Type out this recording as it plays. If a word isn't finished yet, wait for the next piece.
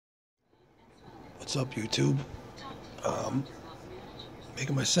What's up, YouTube?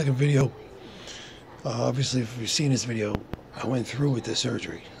 Making my second video. Obviously, if you've seen this video, I went through with the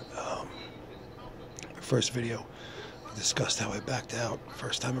surgery. First video, I discussed how I backed out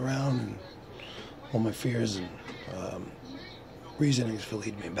first time around and all my fears and reasonings for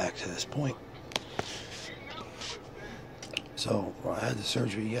leading me back to this point. So I had the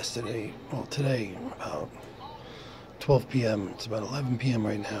surgery yesterday, well today, about 12 p.m. It's about 11 p.m.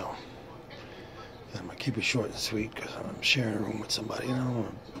 right now. And I'm going to keep it short and sweet because I'm sharing a room with somebody and I don't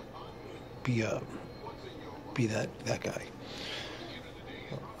want to be that guy.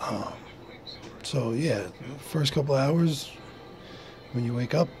 So yeah, first couple of hours when you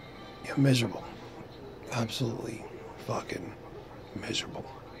wake up, you're miserable. Absolutely fucking miserable.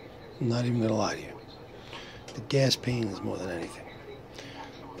 I'm not even going to lie to you. The gas pain is more than anything.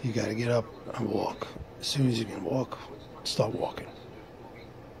 You got to get up and walk. As soon as you can walk, start walking.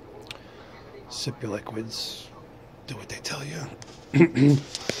 Sip your liquids. Do what they tell you.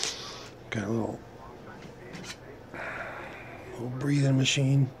 Got a little breathing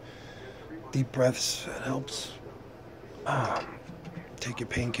machine. Deep breaths. That helps. Take your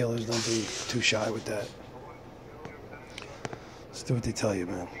painkillers. Don't be too shy with that. Just do what they tell you,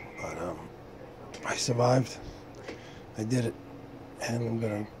 man. But I survived. I did it. And I'm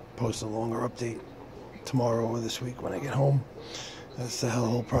going to post a longer update tomorrow or this week when I get home. That's how the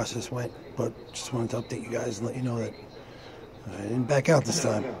whole process went. But just wanted to update you guys and let you know that I didn't back out this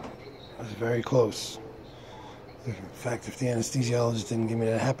time. I was very close. In fact, if the anesthesiologist didn't give me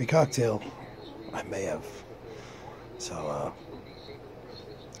that happy cocktail, I may have. So,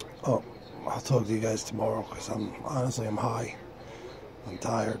 I'll talk to you guys tomorrow because I'm high. I'm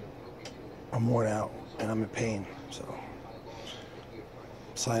tired. I'm worn out and I'm in pain. So,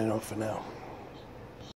 signing off for now.